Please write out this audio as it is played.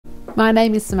My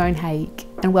name is Simone Haag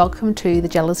and welcome to the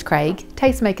Jellis Craig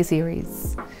Tastemaker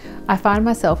series. I find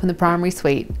myself in the primary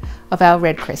suite of our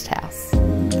Red Crest house.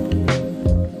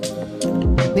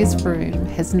 This room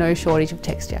has no shortage of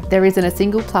texture. There isn't a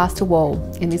single plaster wall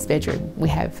in this bedroom. We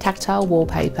have tactile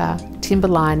wallpaper, timber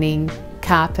lining,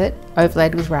 carpet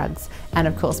overlaid with rugs, and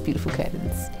of course beautiful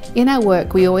curtains. In our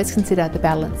work we always consider the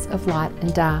balance of light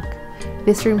and dark.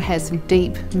 This room has some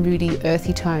deep, moody,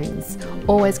 earthy tones,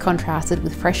 always contrasted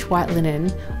with fresh white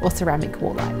linen or ceramic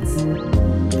wall lights.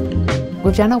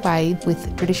 We've done away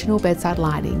with traditional bedside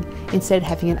lighting, instead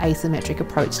having an asymmetric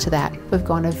approach to that. We've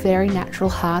gone a very natural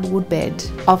hardwood bed,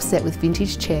 offset with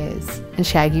vintage chairs and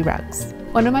shaggy rugs.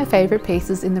 One of my favourite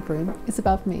pieces in the room is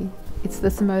above me. It's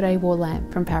the Simone wall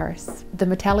lamp from Paris. The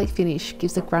metallic finish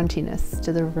gives a gruntiness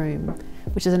to the room,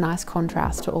 which is a nice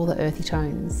contrast to all the earthy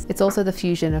tones. It's also the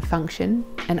fusion of function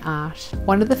and art.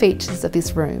 One of the features of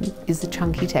this room is the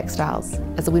chunky textiles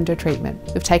as a window treatment.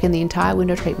 We've taken the entire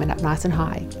window treatment up nice and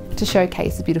high to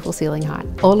showcase the beautiful ceiling height.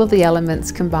 All of the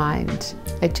elements combined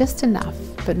are just enough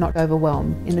but not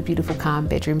overwhelm in a beautiful calm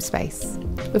bedroom space.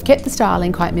 We've kept the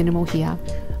styling quite minimal here.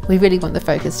 We really want the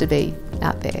focus to be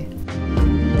out there.